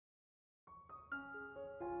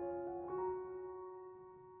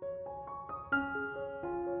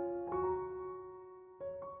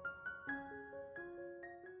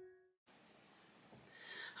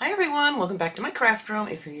Hi everyone, welcome back to my craft room.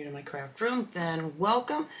 If you're new to my craft room, then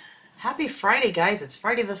welcome. Happy Friday, guys. It's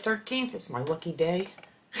Friday the 13th. It's my lucky day.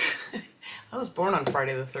 I was born on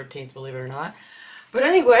Friday the 13th, believe it or not. But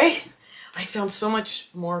anyway, I found so much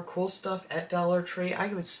more cool stuff at Dollar Tree.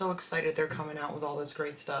 I was so excited they're coming out with all this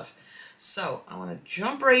great stuff. So I want to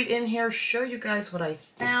jump right in here, show you guys what I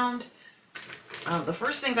found. The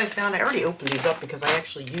first things I found, I already opened these up because I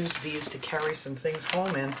actually used these to carry some things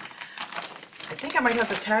home in. I think I might have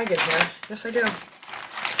the tag in here. Yes, I do.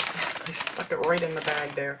 I stuck it right in the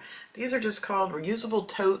bag there. These are just called reusable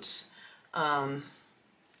totes.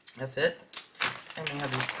 That's it. And they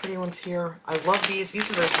have these pretty ones here. I love these. These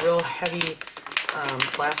are those real heavy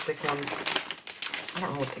plastic ones. I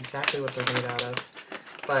don't know exactly what they're made out of,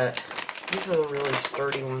 but these are the really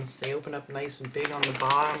sturdy ones. They open up nice and big on the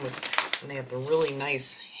bottom, and they have the really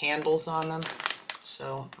nice handles on them.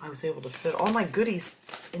 So I was able to fit all my goodies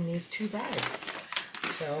in these two bags.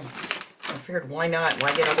 So I figured, why not?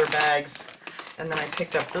 Why get other bags? And then I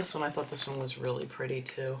picked up this one. I thought this one was really pretty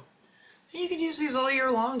too. And you could use these all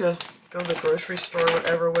year long to go to the grocery store or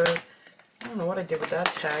whatever with. I don't know what I did with that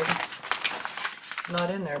tag. It's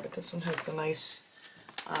not in there, but this one has the nice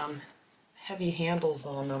heavy handles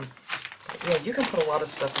on them. Yeah, you can put a lot of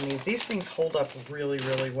stuff in these. These things hold up really,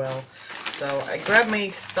 really well. So I grabbed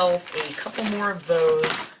myself a couple more of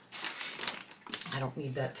those. I don't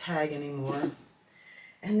need that tag anymore.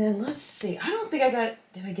 And then let's see. I don't think I got,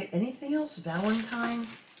 did I get anything else?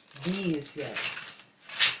 Valentine's? These, yes.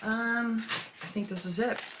 I think this is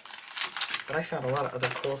it. But I found a lot of other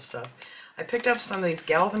cool stuff. I picked up some of these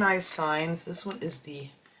galvanized signs. This one is the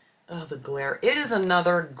glare. It is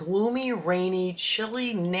another gloomy, rainy,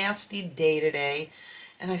 chilly, nasty day today.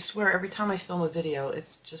 And I swear every time I film a video,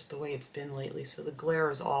 it's just the way it's been lately. So the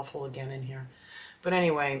glare is awful again in here. But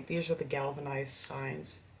anyway, these are the galvanized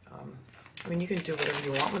signs. I mean, you can do whatever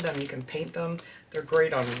you want with them. You can paint them. They're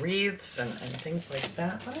great on wreaths and things like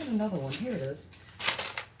that. But I have another one. Here it is.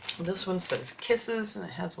 This one says Kisses, and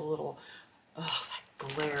it has a little, oh,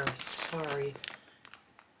 that glare. Sorry.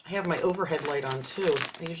 I have my overhead light on too.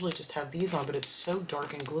 I usually just have these on, but it's so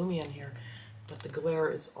dark and gloomy in here. But the glare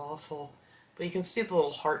is awful. But you can see the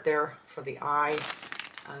little heart there for the eye.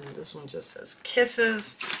 And this one just says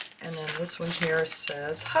Kisses. And then this one here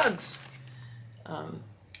says Hugs.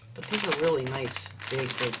 But these are really nice,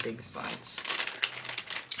 big signs.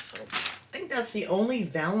 So I think that's the only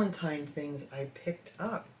Valentine things I picked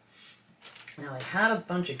up. Now I had a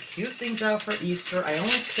bunch of cute things out for Easter. I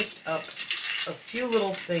only picked up a few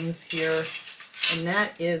little things here, and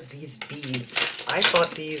that is these beads. I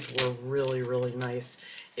thought these were really, really nice.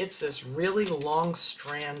 It's this really long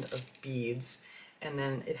strand of beads, and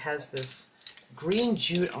then it has this green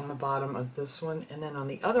jute on the bottom of this one, and then on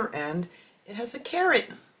the other end it has a carrot.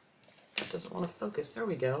 That doesn't want to focus. There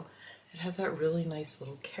we go. It has that really nice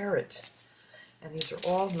little carrot. And these are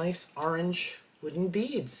all nice orange wooden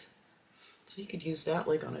beads. So you could use that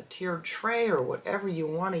like on a tiered tray or whatever you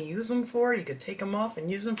want to use them for. You could take them off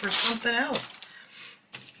and use them for something else.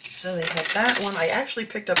 So they have that one. I actually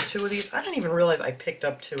picked up two of these. I didn't even realize I picked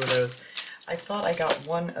up two of those. I thought I got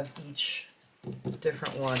one of each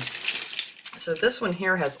different one. So this one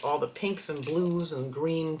here has all the pinks and blues and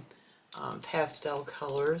green pastel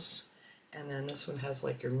colors. And then this one has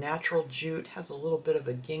like your natural jute, has a little bit of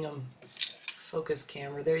a gingham focus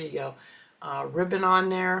camera. There you go. Ribbon on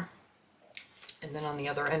there. And then on the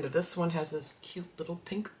other end of this one has this cute little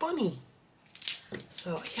pink bunny.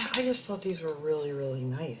 So yeah, I just thought these were really, really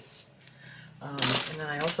nice. And then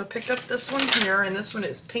I also picked up this one here, and this one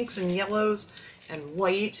is pinks and yellows and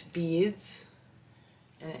white beads.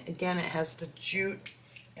 And again, it has the jute.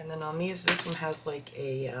 And then on these, this one has like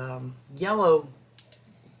a yellow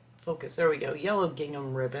focus. There we go. Yellow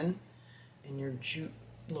gingham ribbon. And your jute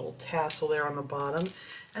little tassel there on the bottom.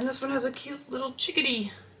 And this one has a cute little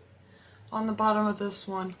chickadee on the bottom of this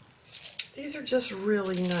one. These are just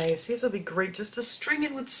really nice. These will be great just to string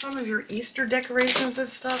in with some of your Easter decorations and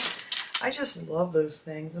stuff. I just love those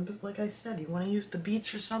things. And just like I said, you want to use the beads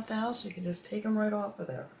for something else, you can just take them right off of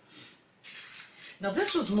there. Now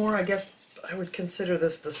this was more, I guess, I would consider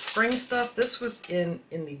this the spring stuff. This was in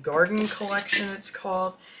the garden collection, it's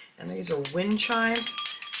called. And these are wind chimes.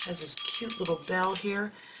 It has this cute little bell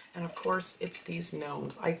here. And of course, it's these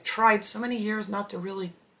gnomes. I've tried so many years not to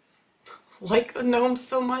really like the gnomes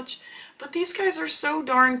so much, but these guys are so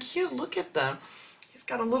darn cute. Look at them. He's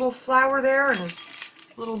got a little flower there and his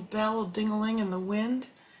little bell ding-a-ling in the wind.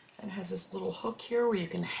 And it has this little hook here where you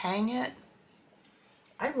can hang it.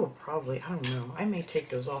 I will probably, I don't know, I may take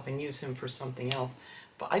those off and use him for something else,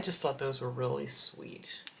 but I just thought those were really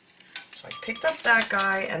sweet. So I picked up that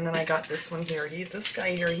guy, and then I got this one here. This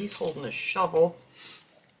guy here, he's holding a shovel,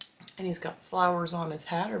 and he's got flowers on his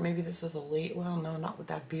hat, or maybe this is a late, well, no, not with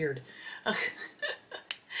that beard.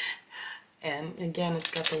 And again,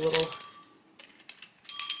 it's got the little,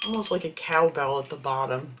 almost like a cowbell at the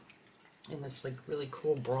bottom, and this like really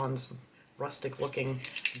cool bronze, rustic looking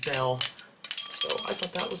bell. So I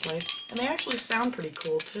thought that was nice. And they actually sound pretty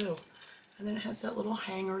cool too. And then it has that little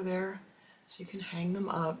hanger there, so you can hang them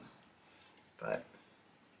up. But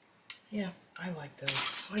yeah, I like those.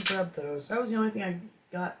 So I grabbed those. That was the only thing I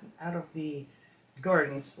got out of the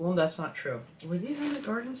gardens. Well, that's not true. Were these in the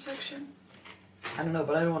garden section? I don't know,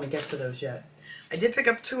 but I don't want to get to those yet. I did pick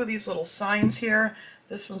up 2 of these little signs here.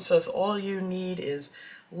 This one says, all you need is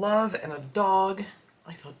love and a dog.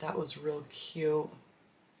 I thought that was real cute.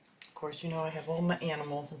 Of course, you know I have all my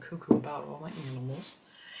animals. I'm cuckoo about all my animals.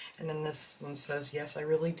 And then this one says, yes, I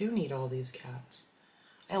really do need all these cats.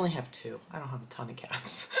 I only have 2. I don't have a ton of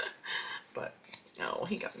cats. But, no,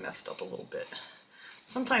 he got messed up a little bit.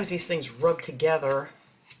 Sometimes these things rub together.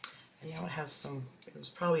 And now it has some, it was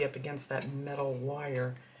probably up against that metal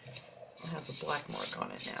wire. It has a black mark on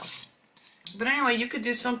it now. But anyway, you could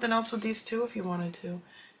do something else with these too if you wanted to.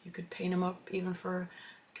 You could paint them up even for,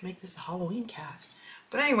 you could make this a Halloween cat.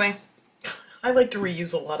 But anyway, I like to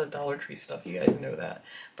reuse a lot of Dollar Tree stuff, you guys know that.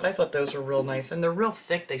 But I thought those were real nice, and they're real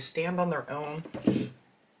thick, they stand on their own.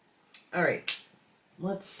 Alright,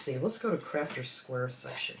 let's see, let's go to Crafter Square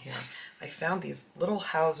section here. I found these little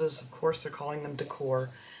houses, of course they're calling them decor,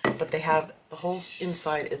 but they have, the whole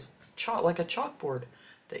inside is like a chalkboard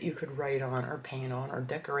that you could write on or paint on or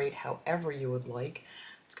decorate however you would like.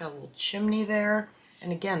 It's got a little chimney there,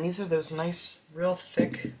 and again, these are those nice, real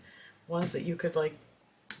thick ones that you could like,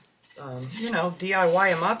 you know,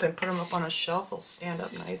 DIY them up and put them up on a shelf. They'll stand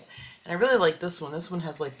up nice. And I really like this one. This one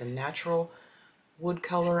has like the natural wood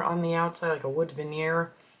color on the outside, like a wood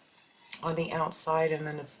veneer on the outside, and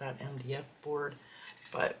then it's that MDF board.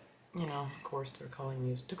 But, you know, of course they're calling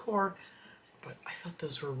these decor, but I thought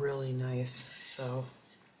those were really nice. So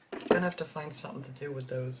I'm gonna have to find something to do with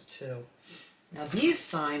those too. Now these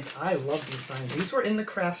signs, I love these signs. These were in the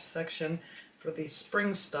craft section for the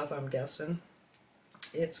spring stuff, I'm guessing.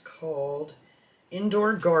 It's called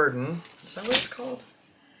Indoor Garden. Is that what it's called?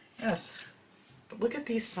 Yes. But look at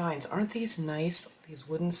these signs. Aren't these nice? These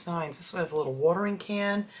wooden signs. This one has a little watering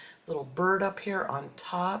can, little bird up here on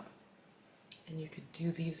top. And you could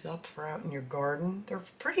do these up for out in your garden. They're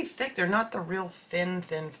pretty thick. They're not the real thin,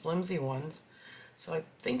 flimsy ones. So I'm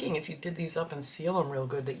thinking if you did these up and seal them real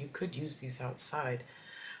good that you could use these outside.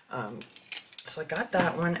 So I got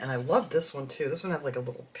that one, and I love this one too. This one has like a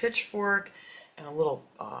little pitchfork and a little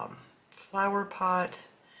flower pot.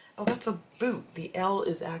 Oh, that's a boot. The L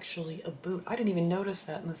is actually a boot. I didn't even notice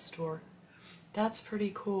that in the store. That's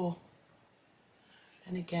pretty cool.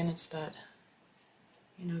 And again, it's that,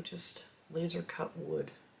 you know, just laser cut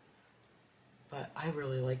wood. But I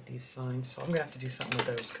really like these signs, so I'm going to have to do something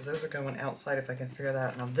with those, because those are going outside if I can figure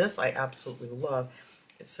that out. Now this I absolutely love.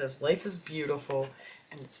 It says, life is beautiful,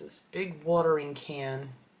 and it's this big watering can.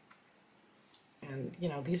 And, you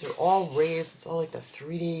know, these are all raised. It's all like the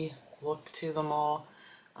 3D look to them all.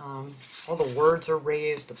 All the words are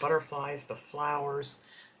raised, the butterflies, the flowers.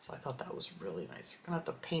 So I thought that was really nice. We're going to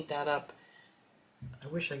have to paint that up. I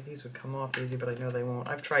wish these would come off easy, but I know they won't.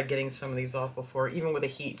 I've tried getting some of these off before, even with a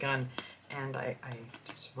heat gun, and I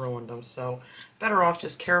just ruined them. So better off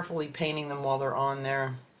just carefully painting them while they're on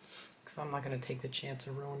there, because I'm not going to take the chance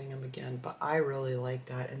of ruining them again. But I really like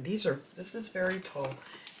that. And this is very tall.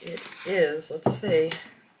 It is, let's see,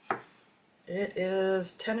 it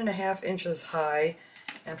is 10.5 inches high,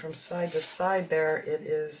 and from side to side there it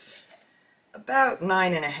is about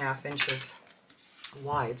 9.5 inches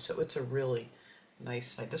wide. So it's a really nice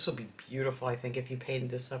size. This would be beautiful, I think, if you painted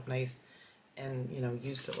this up nice and, you know,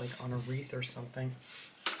 used it like on a wreath or something.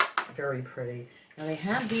 Very pretty. Now they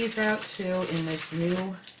have these out too in this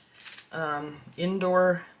new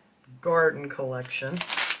indoor garden collection.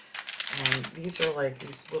 And these are like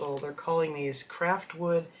these little, they're calling these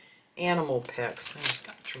craftwood animal picks. And you've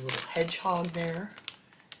got your little hedgehog there.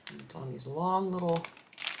 And it's on these long little,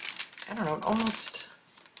 I don't know, it almost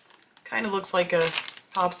kind of looks like a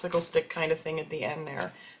popsicle stick kind of thing at the end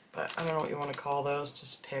there. But I don't know what you want to call those,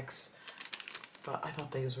 just picks. But I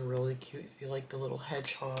thought these were really cute if you like the little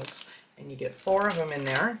hedgehogs. And you get 4 of them in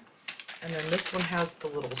there. And then this one has the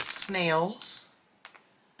little snails.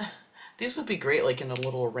 These would be great like in a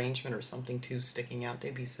little arrangement or something too, sticking out.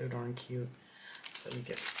 They'd be so darn cute. So you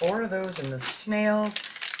get 4 of those and the snails.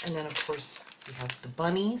 And then of course you have the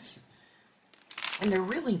bunnies. And they're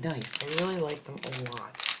really nice. I really like them a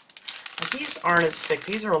lot. These aren't as thick.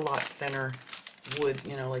 These are a lot thinner wood,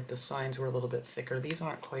 you know, like the signs were a little bit thicker. These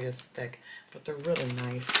aren't quite as thick, but they're really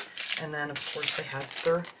nice. And then, of course, they had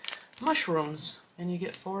their mushrooms, and you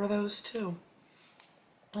get 4 of those, too.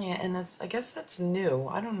 Yeah, and that's, I guess that's new.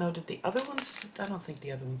 I don't know, did the other ones, I don't think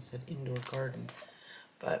the other ones said indoor garden,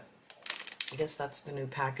 but I guess that's the new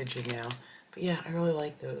packaging now. But yeah, I really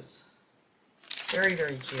like those. Very,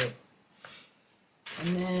 very cute.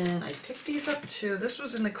 And then I picked these up too. This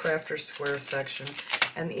was in the Crafter Square section.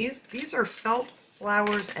 And these are felt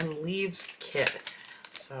flowers and leaves kit.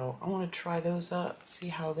 So I want to try those up, see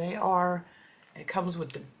how they are. And it comes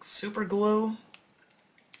with the super glue.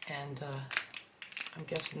 And I'm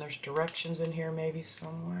guessing there's directions in here maybe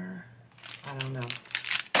somewhere. I don't know.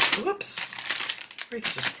 Whoops! Or you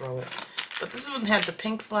could just throw it. But this one had the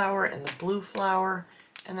pink flower and the blue flower.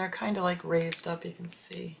 And they're kind of like raised up, you can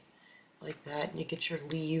see. Like that. And you get your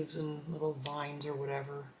leaves and little vines or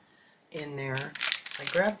whatever in there. So I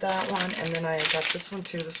grabbed that one, and then I got this one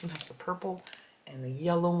too. This one has the purple and the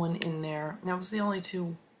yellow one in there. And that was the only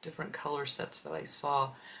 2 different color sets that I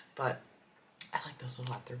saw. But I like those a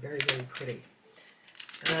lot. They're very, very pretty.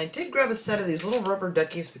 And then I did grab a set of these little rubber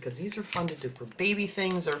duckies because these are fun to do for baby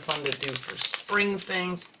things. They're fun to do for spring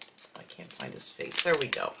things. I can't find his face. There we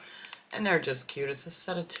go. And they're just cute. It's a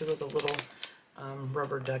set of 2 of the little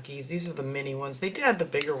rubber duckies. These are the mini ones. They did have the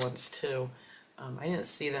bigger ones too. I didn't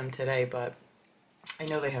see them today, but I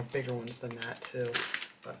know they have bigger ones than that too.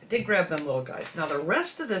 But I did grab them little guys. Now the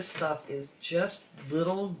rest of this stuff is just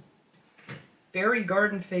little fairy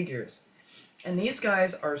garden figures. And these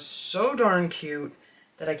guys are so darn cute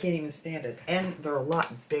that I can't even stand it. And they're a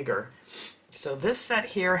lot bigger. So this set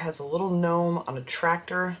here has a little gnome on a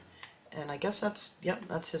tractor. And I guess that's, yep,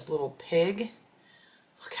 that's his little pig.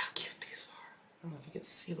 Look how cute these are. I don't know if you can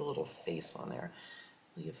see the little face on there.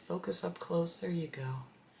 Will you focus up close? There you go.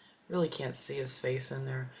 Really can't see his face in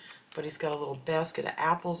there. But he's got a little basket of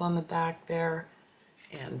apples on the back there.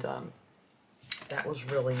 And that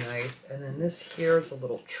was really nice. And then this here is a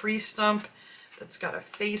little tree stump that's got a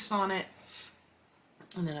face on it.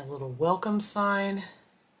 And then a little welcome sign.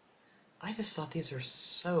 I just thought these are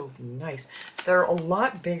so nice. They're a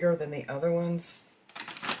lot bigger than the other ones,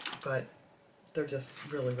 but they're just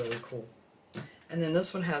really, really cool. And then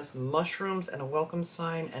this one has mushrooms and a welcome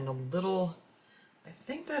sign and a little, I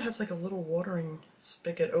think that has like a little watering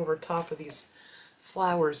spigot over top of these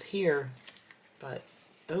flowers here. But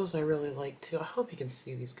those I really like too. I hope you can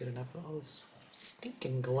see these good enough. All this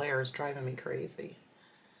stinking glare is driving me crazy.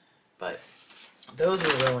 But those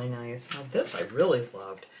are really nice. Now this I really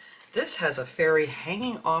loved. This has a fairy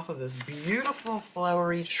hanging off of this beautiful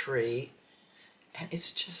flowery tree, and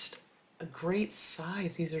it's just a great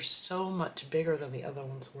size. These are so much bigger than the other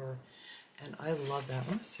ones were, and I love that. I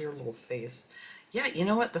want to see her little face. Yeah, you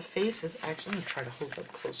know what? The face is actually, I'm going to try to hold it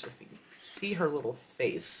up closer if you can see her little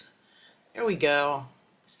face. There we go.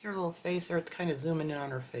 See her little face there? It's kind of zooming in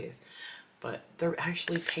on her face, but they're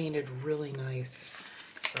actually painted really nice,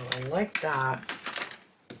 so I like that.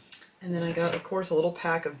 And then I got, of course, a little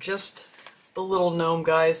pack of just the little gnome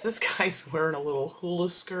guys. This guy's wearing a little hula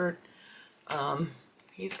skirt.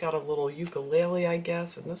 He's got a little ukulele, I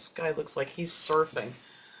guess, and this guy looks like he's surfing.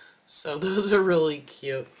 So those are really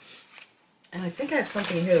cute. And I think I have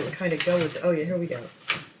something here that would kind of go with, oh yeah, here we go.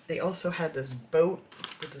 They also had this boat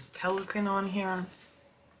with this pelican on here.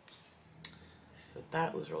 So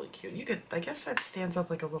that was really cute. You could, I guess that stands up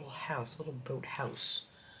like a little house, a little boat house.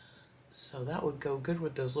 So that would go good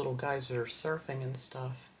with those little guys that are surfing and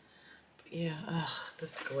stuff. But yeah, ugh,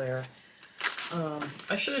 this glare.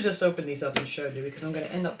 I should have just opened these up and showed you because I'm going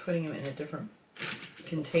to end up putting them in a different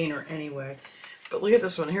container anyway. But look at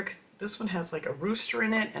this one here. This one has like a rooster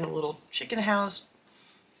in it and a little chicken house,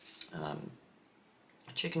 a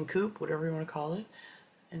chicken coop, whatever you want to call it.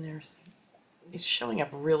 And it's showing up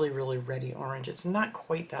really, really reddy orange. It's not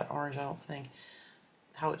quite that orange, I don't think,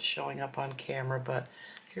 how it's showing up on camera, but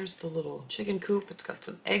here's the little chicken coop. It's got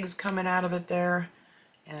some eggs coming out of it there.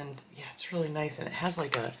 And yeah, it's really nice. And it has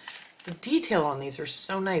like the detail on these are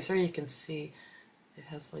so nice. There you can see it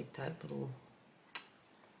has like that little,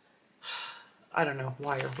 I don't know,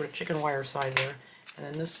 wire, what a chicken wire side there. And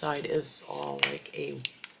then this side is all like a,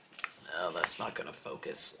 oh, that's not going to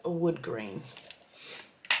focus, a wood grain.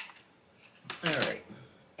 Alright,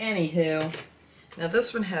 anywho, now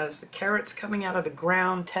this one has the carrots coming out of the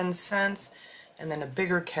ground, 10 cents. And then a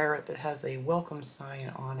bigger carrot that has a welcome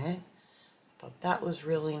sign on it. I thought that was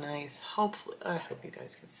really nice. Hopefully, I hope you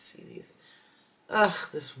guys can see these. Ugh,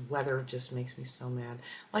 this weather just makes me so mad.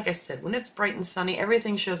 Like I said, when it's bright and sunny,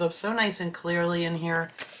 everything shows up so nice and clearly in here.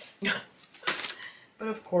 But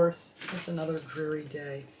of course, it's another dreary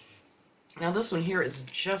day. Now this one here is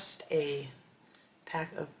just a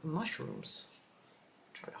pack of mushrooms.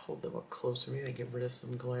 Try to hold them up closer, maybe get rid of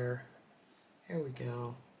some glare. There we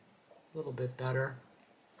go. A little bit better.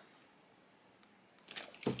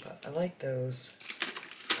 But I like those.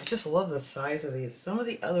 I just love the size of these. Some of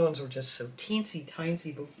the other ones were just so teensy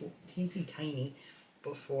tiny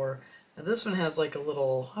before. Now this one has like a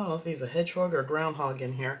little, I don't know if he's a hedgehog or a groundhog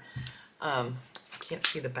in here. I can't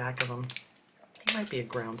see the back of him. He might be a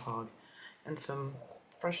groundhog. And some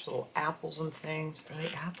fresh little apples and things. Are they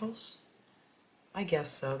apples? I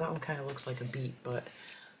guess so. That one kind of looks like a beet, but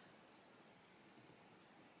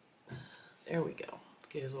there we go. Let's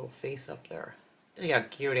get his little face up there. Look how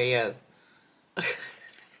cute he is.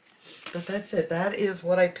 But that's it. That is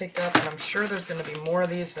what I picked up, and I'm sure there's going to be more of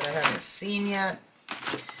these that I haven't seen yet.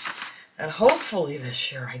 And hopefully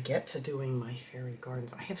this year I get to doing my fairy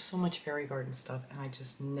gardens. I have so much fairy garden stuff, and I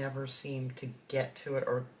just never seem to get to it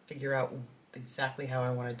or figure out exactly how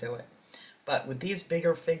I want to do it. But with these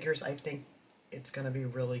bigger figures, I think it's going to be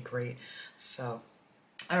really great. So,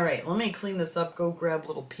 all right, let me clean this up, go grab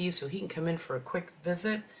little P so he can come in for a quick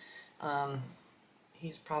visit.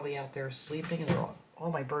 He's probably out there sleeping, and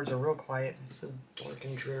all my birds are real quiet. It's so dark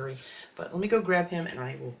and dreary. But let me go grab him, and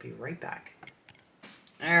I will be right back.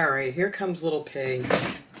 All right, here comes little P.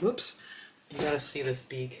 Whoops. You got to see this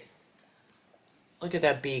beak. Look at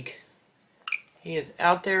that beak. He is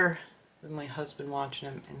out there with my husband watching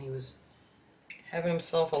him, and he was having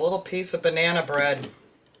himself a little piece of banana bread.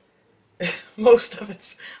 Most of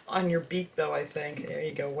it's on your beak, though, I think. There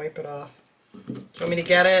you go. Wipe it off. Do you want me to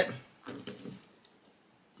get it?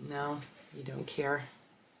 No, you don't care.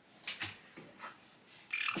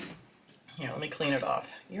 Here, let me clean it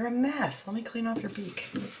off. You're a mess. Let me clean off your beak.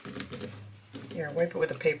 Here, wipe it with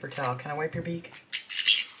a paper towel. Can I wipe your beak?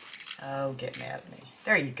 Oh, get mad at me.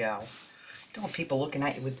 There you go. Don't want people looking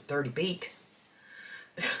at you with a dirty beak.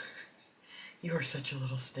 You are such a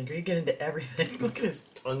little stinker. You get into everything. Look at his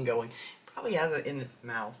tongue going. Probably has it in his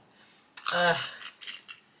mouth. I'm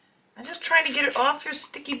just trying to get it off your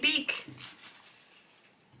sticky beak.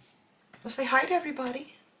 Well, say hi to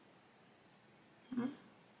everybody. Hmm?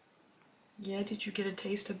 Yeah, did you get a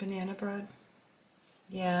taste of banana bread?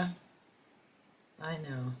 Yeah. I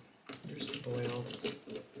know. You're spoiled.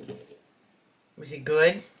 Was it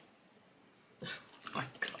good? Oh my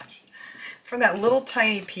gosh. For that little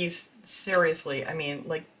tiny piece, seriously, I mean,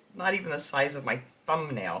 like, not even the size of my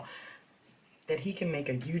thumbnail, that he can make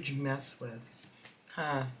a huge mess with.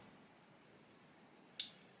 Huh.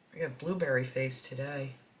 I got blueberry face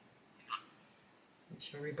today. Let's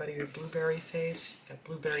show everybody your blueberry face. You got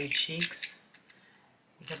blueberry cheeks.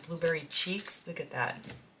 You got blueberry cheeks? Look at that.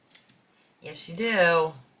 Yes, you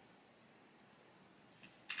do.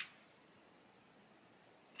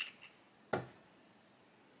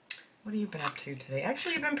 What have you been up to today?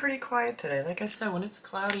 Actually, you've been pretty quiet today. Like I said, when it's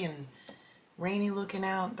cloudy and rainy looking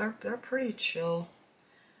out, they're pretty chill.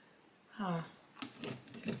 Huh.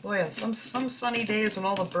 Boy, on some sunny days when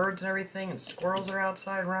all the birds and everything and squirrels are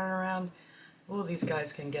outside running around, oh, these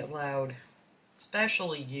guys can get loud.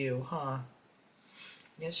 Especially you, huh?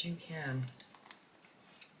 Yes, you can.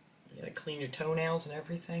 You gotta clean your toenails and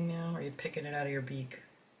everything now, or are you picking it out of your beak?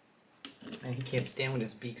 And he can't stand when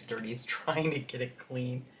his beak's dirty. He's trying to get it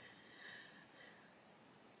clean.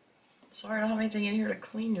 Sorry, I don't have anything in here to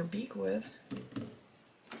clean your beak with.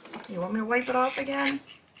 You want me to wipe it off again?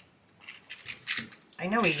 I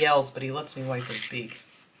know he yells, but he lets me wipe his beak.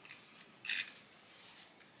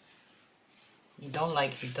 He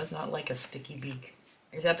does not like a sticky beak.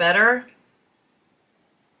 Is that better?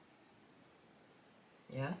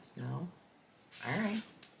 Yes? No? Alright.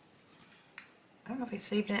 I don't know if I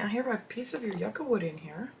saved it. I have a piece of your yucca wood in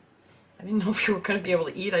here. I didn't know if you were going to be able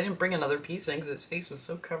to eat. I didn't bring another piece in because his face was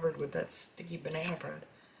so covered with that sticky banana bread.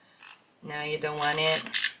 No, you don't want it?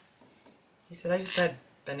 He said, I just had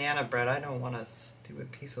banana bread. I don't want a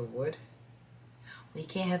stupid piece of wood. Well, you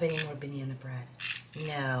can't have any more banana bread.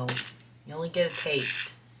 No. You only get a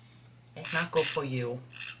taste. It's not good for you.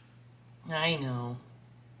 I know.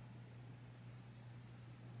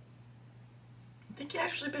 I think you've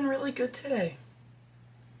actually been really good today.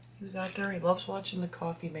 He was out there. He loves watching the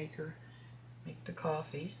coffee maker make the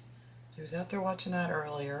coffee. So he was out there watching that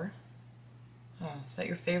earlier. Huh. Is that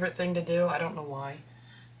your favorite thing to do? I don't know why.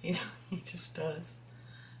 He just does.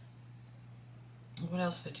 What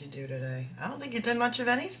else did you do today? I don't think you did much of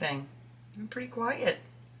anything. You've been pretty quiet.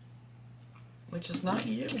 Which is not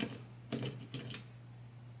you.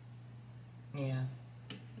 Yeah.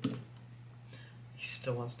 He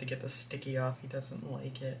still wants to get the sticky off. He doesn't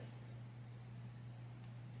like it.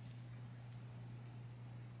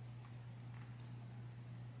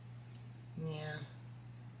 Yeah.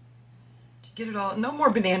 Did you get it all? No more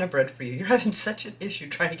banana bread for you. You're having such an issue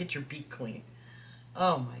trying to get your beak clean.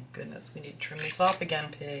 Oh my goodness. We need to trim this off again,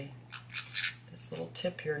 P. This little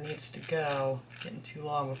tip here needs to go. It's getting too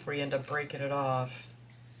long before you end up breaking it off.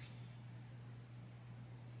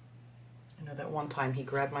 I know that one time he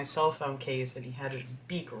grabbed my cell phone case and he had his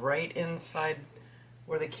beak right inside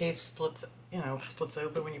where the case splits, splits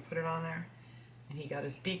open when you put it on there. And he got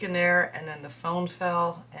his beak in there, and then the phone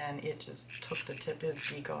fell, and it just took the tip of his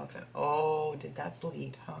beak off. And oh, did that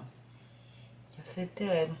bleed, huh? Yes, it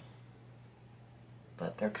did.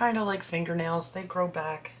 But they're kind of like fingernails. They grow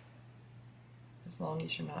back as long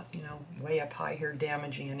as you're not, way up high here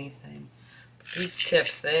damaging anything. But these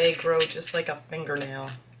tips, they grow just like a fingernail.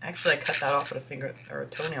 Actually, I cut that off with a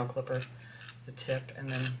toenail clipper, the tip,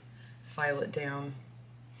 and then file it down.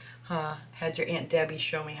 Huh? Had your Aunt Debbie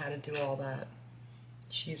show me how to do all that.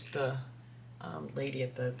 She's the lady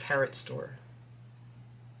at the Parrot store.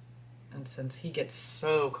 And since he gets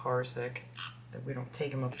so car sick that we don't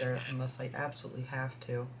take him up there unless I absolutely have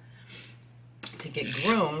to get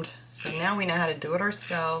groomed. So now we know how to do it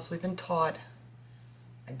ourselves. We've been taught.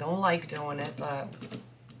 I don't like doing it, but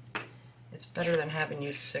it's better than having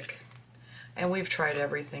you sick. And we've tried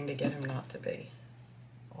everything to get him not to be.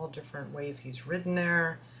 All different ways he's ridden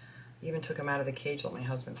there. Even took him out of the cage, let my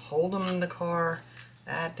husband hold him in the car.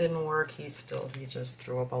 That didn't work. He just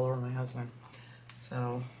threw up all over my husband.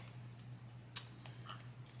 So,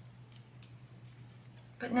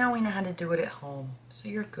 but now we know how to do it at home, so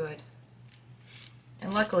you're good.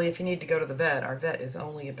 And luckily, if you need to go to the vet, our vet is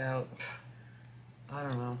only about, I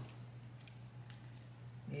don't know,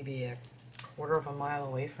 maybe a quarter of a mile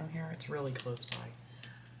away from here. It's really close by.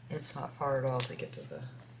 It's not far at all to get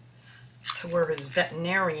to where his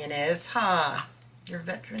veterinarian is, huh? Your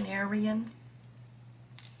veterinarian?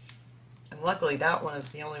 And luckily that one is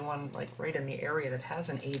the only one like right in the area that has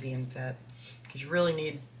an avian vet, because you really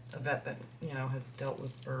need a vet that has dealt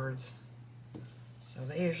with birds. So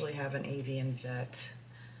they usually have an avian vet,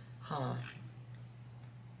 huh?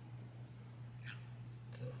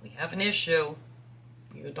 So if we have an issue,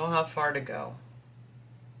 you don't have far to go,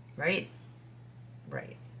 right?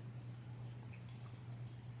 Right.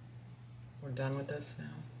 We're done with this now.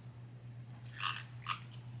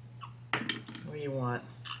 What do you want?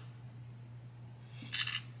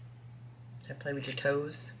 Should I play with your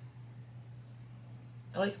toes?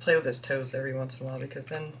 I like to play with his toes every once in a while because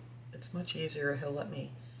then it's much easier. He'll let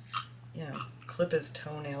me, clip his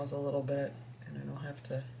toenails a little bit, and I don't have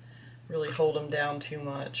to really hold him down too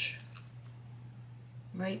much.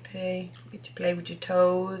 Right, Pay? Get to play with your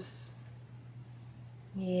toes?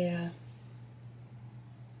 Yeah.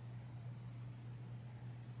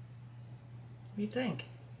 What do you think?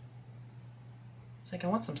 It's like I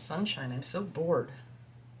want some sunshine. I'm so bored.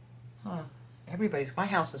 Huh. My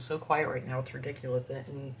house is so quiet right now, it's ridiculous,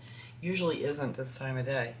 and usually isn't this time of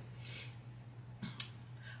day.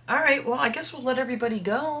 Alright, well, I guess we'll let everybody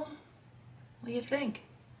go. What do you think?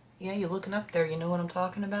 Yeah, you're looking up there, you know what I'm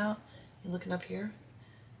talking about? You looking up here?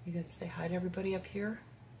 You gonna say hi to everybody up here?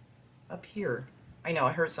 Up here. I know,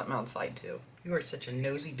 I heard something outside too. You are such a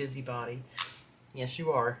nosy busybody. Yes,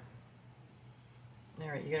 you are.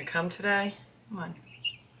 Alright, you gonna come today? Come on.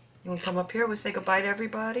 You wanna come up here? We'll say goodbye to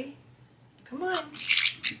everybody? Come on.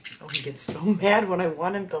 Oh, he gets so mad when I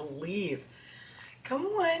want him to leave. Come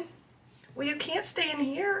on. Well, you can't stay in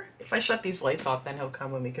here. If I shut these lights off, then he'll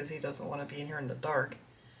come with me because he doesn't want to be in here in the dark.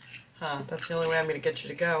 Huh, that's the only way I'm going to get you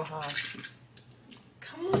to go, huh?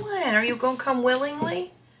 Come on. Are you going to come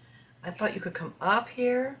willingly? I thought you could come up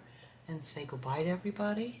here and say goodbye to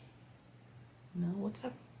everybody. No, what's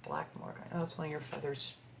that black mark? Oh, that's one of your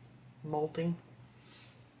feathers molting.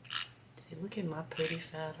 See, look at my pretty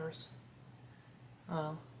feathers.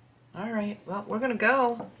 Oh, alright. Well, we're going to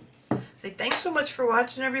go. Say thanks so much for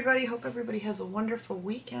watching, everybody. Hope everybody has a wonderful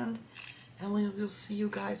weekend. And we'll see you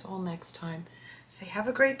guys all next time. Say have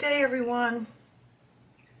a great day, everyone.